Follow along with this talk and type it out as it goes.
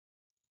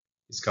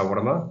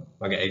Iskawarma,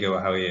 mag-ega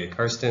wahawi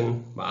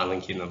Karsten, maalang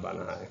kina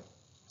banahay.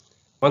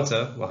 Once,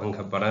 wahang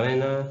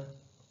kabaranena,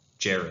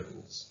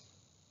 gerunds.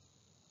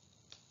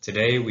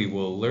 Today we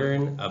will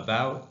learn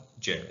about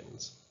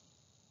gerunds.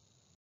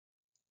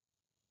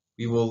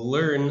 We will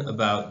learn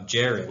about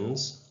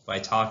gerunds by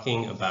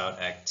talking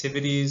about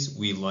activities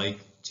we like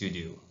to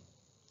do.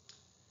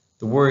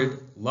 The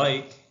word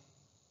like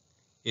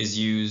is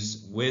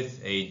used with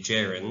a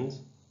gerund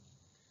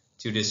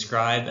to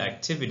describe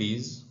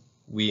activities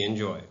we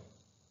enjoy.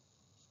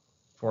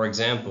 For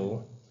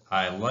example,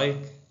 I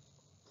like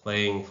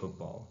playing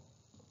football.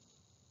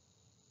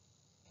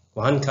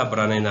 Wahan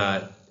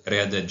kabaranena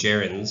reda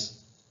gerunds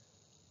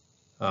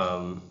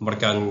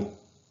markan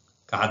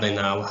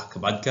kahadena wah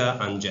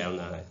kabadka an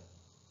jelna.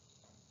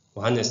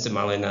 Wahan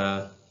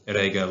istimalena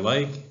rega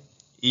like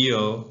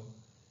iyo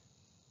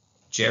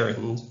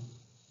gerund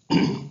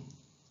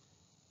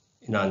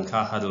inan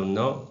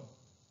kahadulno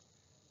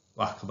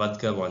wah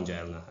kabadka wan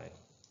jelna.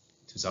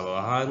 To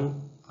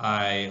salawahan,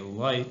 I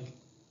like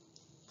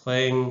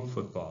playing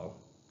football.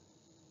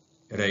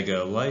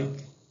 Rega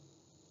like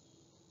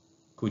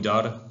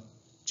kudar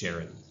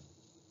gerund.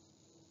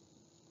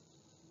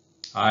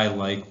 I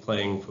like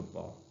playing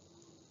football.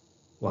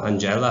 Wahan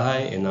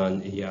jelahay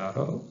inan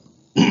iyaro.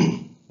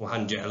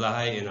 Wahan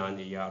jelahay inan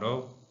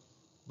iyaro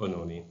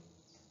bononi.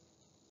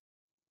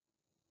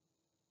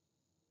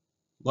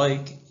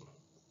 Like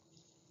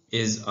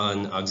is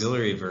an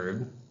auxiliary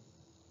verb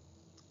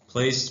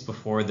placed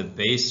before the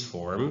base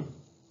form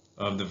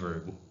of the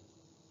verb.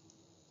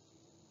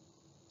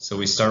 So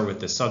we start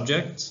with the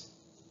subject,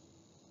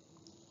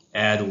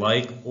 add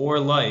like or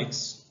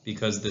likes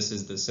because this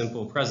is the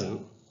simple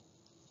present,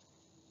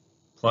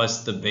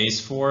 plus the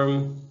base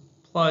form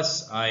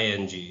plus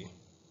ing.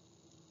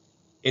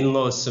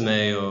 Inlo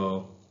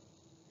sameo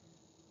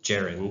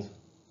gerund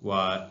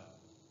wa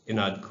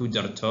inad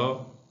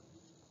kudarto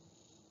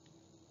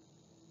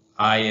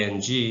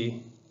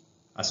ing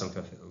asal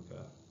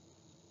kafiluka.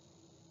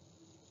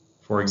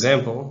 For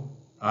example,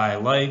 I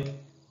like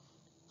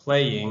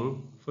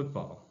playing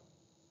football.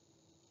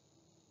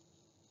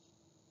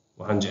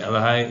 Wahan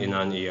jelahay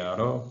inan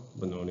iyaro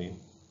benoni.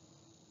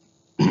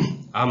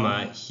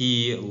 Ama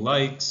he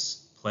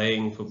likes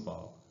playing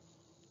football.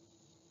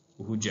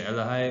 Uhu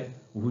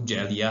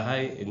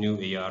jeliyahay inu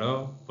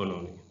iyaro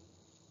benoni.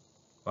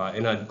 Wa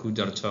inad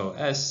kudarto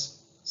s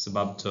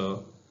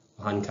sebabto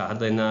wahan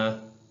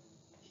kahadlena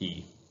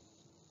he.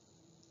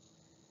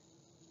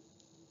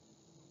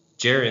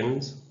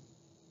 Gerund,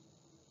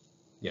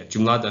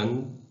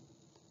 jumladan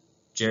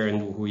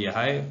gerund uhu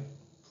yahay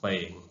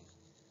playing.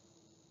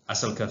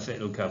 Asal ka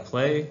fi'l ka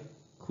play,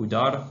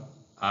 kudar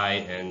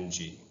ing.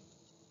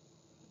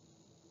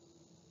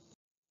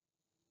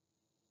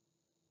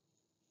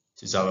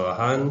 To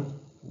salawahan,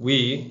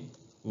 we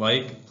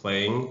like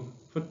playing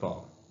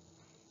football.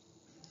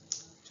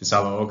 To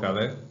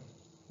salawokale,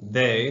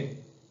 they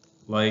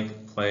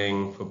like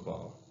playing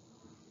football.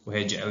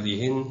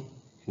 Wahejalihin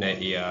na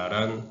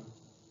iaran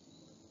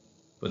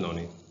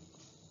benoni.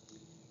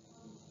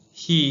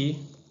 He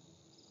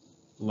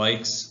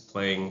likes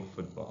playing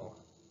football.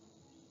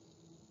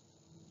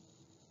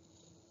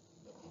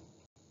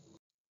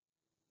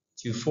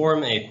 To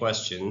form a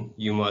question,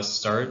 you must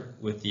start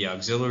with the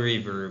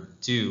auxiliary verb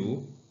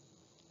do,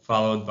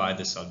 followed by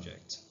the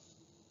subject.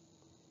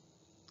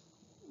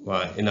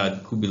 Wa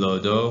inad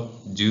kubilodo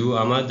do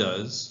ama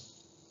does.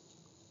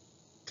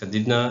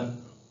 Kadibna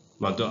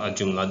mado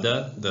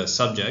ajumlada, the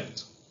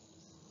subject.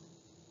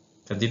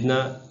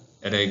 Kadibna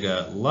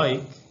erega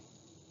like.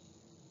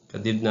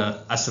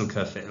 Kadibna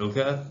asalka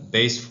fi'ilka,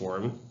 base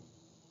form.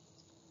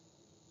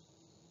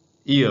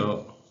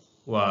 Iyo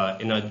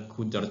wa inad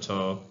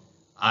kudarto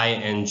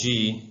ing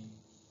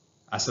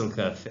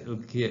asalka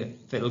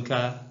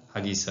fi'ilka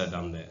hagisa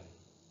damde.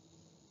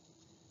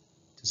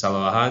 To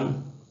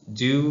salawahan,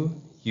 do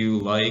you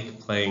like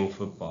playing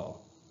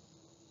football?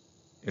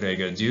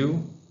 Irega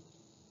do,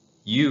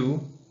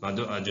 you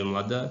madu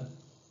ajumlada,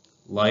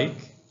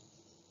 like,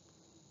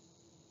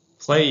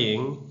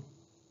 playing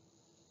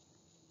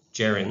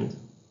gerund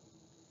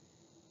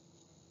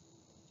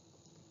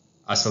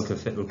asalka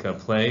fi'ilka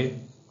play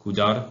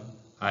kudar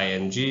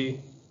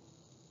ing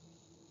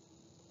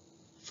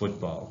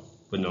football,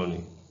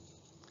 benoni.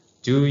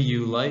 Do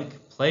you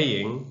like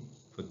playing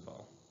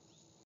football?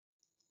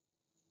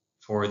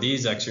 For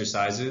these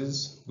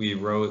exercises, we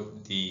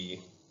wrote the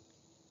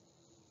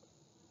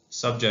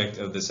subject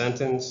of the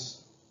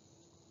sentence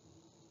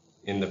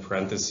in the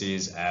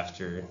parentheses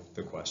after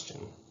the question.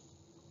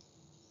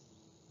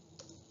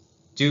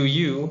 Do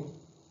you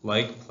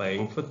like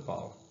playing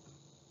football?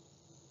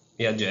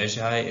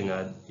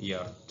 Inad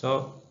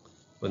yarto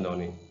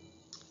benoni.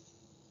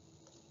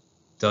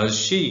 Does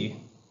she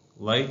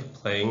like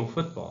playing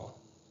football?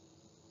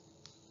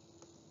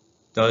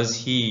 Does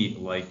he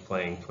like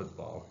playing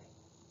football?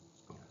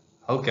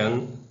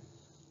 Halkan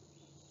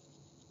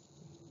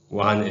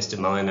wahan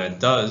istimalena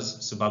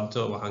does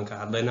sebabto wahan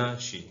kahadlena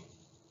she.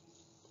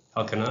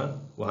 Halkana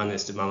wahan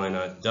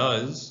istimalena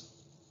does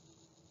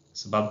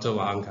sebabto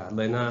wahan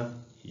kahadlena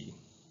he.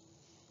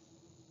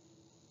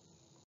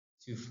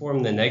 To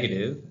form the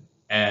negative,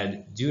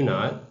 add do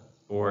not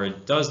or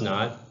does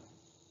not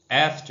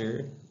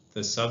after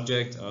the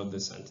subject of the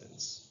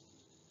sentence.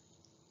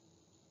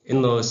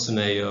 Inlo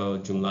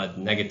sumeyo jumlad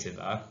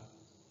negativa.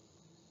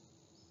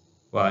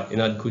 Wa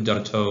inad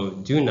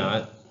kudarto do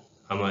not,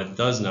 ama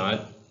does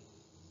not,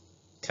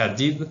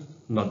 kadib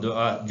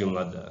madua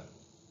jumlada.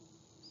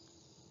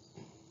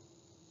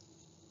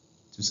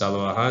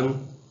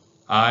 Tusaloahan,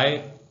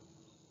 I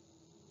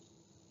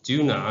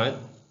do not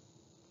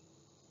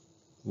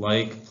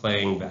like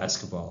playing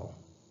basketball.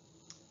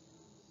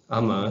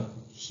 Ama,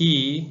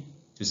 he,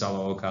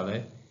 tusalo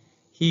okale,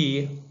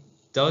 he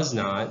does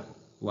not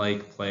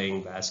like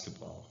playing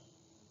basketball.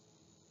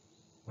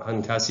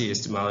 Wahan kasi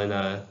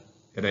istimalina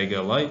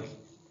irega like,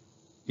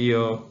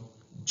 io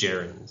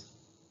gerund.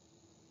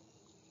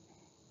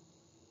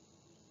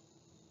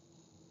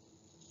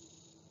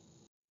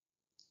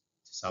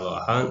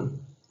 Tusaloahan,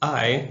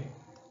 I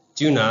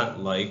do not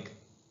like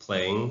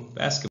playing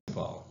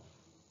basketball.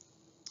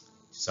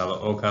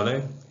 Tusalo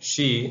okale,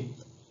 she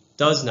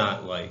does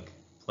not like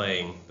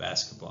playing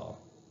basketball.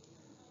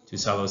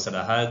 Tusalo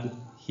sarahad,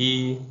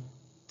 he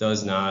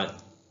does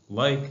not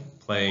like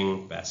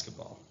playing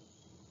basketball.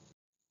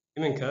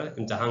 Iminka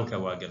imtahanka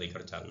wa gali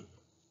kartan.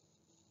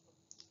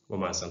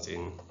 Wama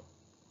santin.